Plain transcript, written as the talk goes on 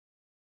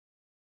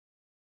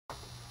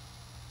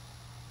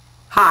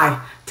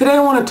Hi, today I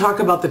want to talk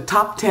about the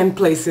top 10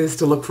 places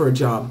to look for a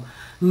job.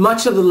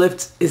 Much of the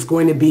list is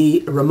going to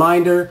be a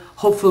reminder.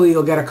 Hopefully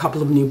you'll get a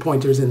couple of new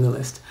pointers in the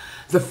list.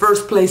 The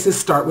first place is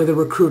start with a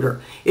recruiter.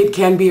 It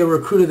can be a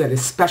recruiter that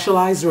is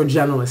specialized or a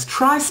generalist.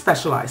 Try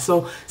specialized.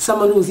 So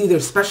someone who's either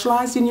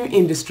specialized in your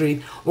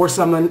industry or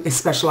someone is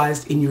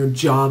specialized in your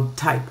job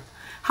type.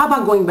 How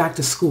about going back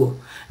to school?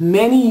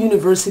 Many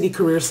university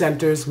career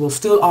centers will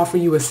still offer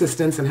you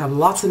assistance and have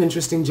lots of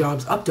interesting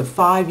jobs up to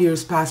 5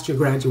 years past your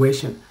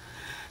graduation.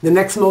 The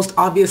next most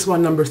obvious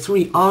one, number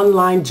 3,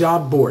 online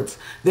job boards.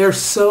 There are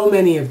so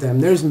many of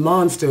them. There's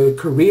Monster,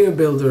 Career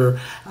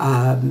Builder,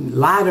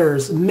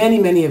 Ladders,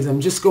 many of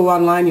them. Just go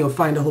online, you'll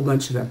find a whole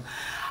bunch of them.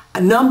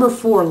 Number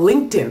 4,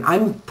 LinkedIn.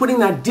 I'm putting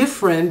that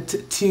different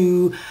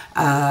to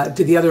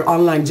the other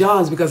online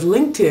jobs because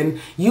LinkedIn,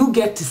 you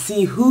get to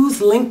see who's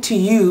linked to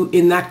you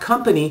in that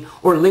company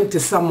or linked to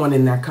someone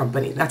in that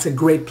company. That's a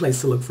great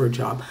place to look for a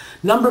job.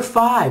 Number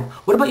 5,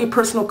 what about your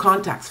personal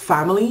contacts?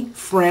 Family,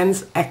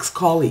 friends,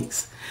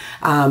 ex-colleagues.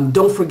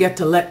 Don't forget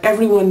to let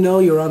everyone know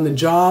you're on the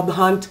job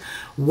hunt,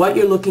 what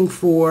you're looking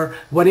for,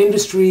 what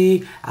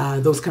industry,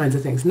 those kinds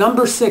of things.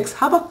 Number 6,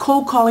 how about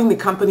cold calling the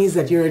companies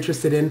that you're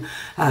interested in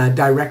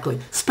directly?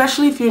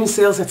 Especially if you're in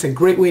sales, that's a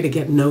great way to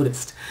get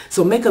noticed.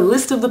 So make a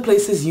list of the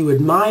places you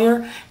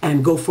admire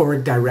and go for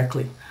it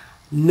directly.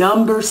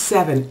 Number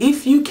 7,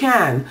 if you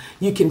can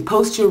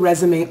post your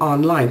resume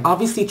online.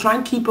 Obviously, try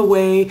and keep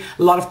away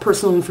a lot of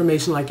personal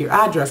information like your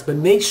address, but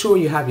make sure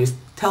you have your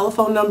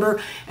telephone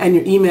number and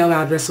your email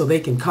address so they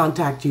can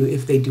contact you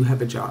if they do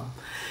have a job.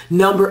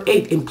 Number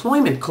 8,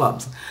 employment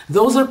clubs.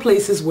 Those are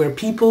places where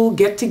people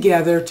get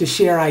together to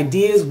share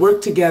ideas,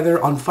 work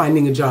together on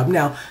finding a job.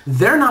 Now,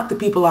 they're not the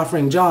people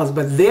offering jobs,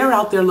 but they're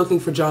out there looking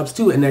for jobs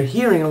too, and they're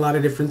hearing a lot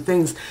of different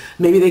things.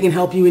 Maybe they can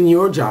help you in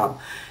your job.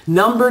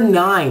 Number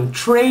 9,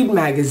 trade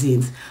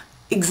magazines.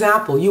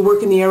 Example, you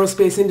work in the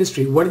aerospace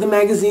industry. What are the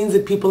magazines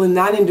that people in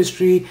that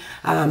industry,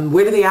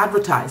 where do they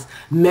advertise?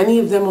 Many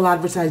of them will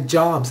advertise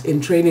jobs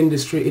in trade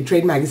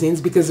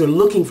magazines because they're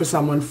looking for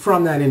someone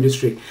from that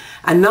industry.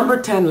 And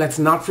number 10, let's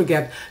not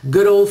forget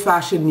good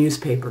old-fashioned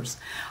newspapers.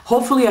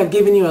 Hopefully I've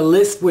given you a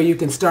list where you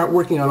can start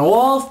working on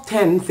all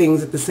 10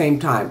 things at the same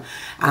time.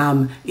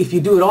 If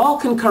you do it all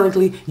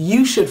concurrently,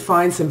 you should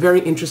find some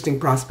very interesting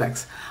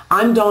prospects.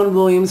 I'm Dawn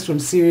Williams from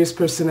Sirius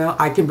Personnel.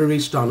 I can be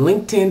reached on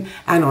LinkedIn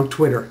and on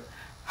Twitter.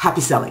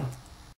 Happy selling.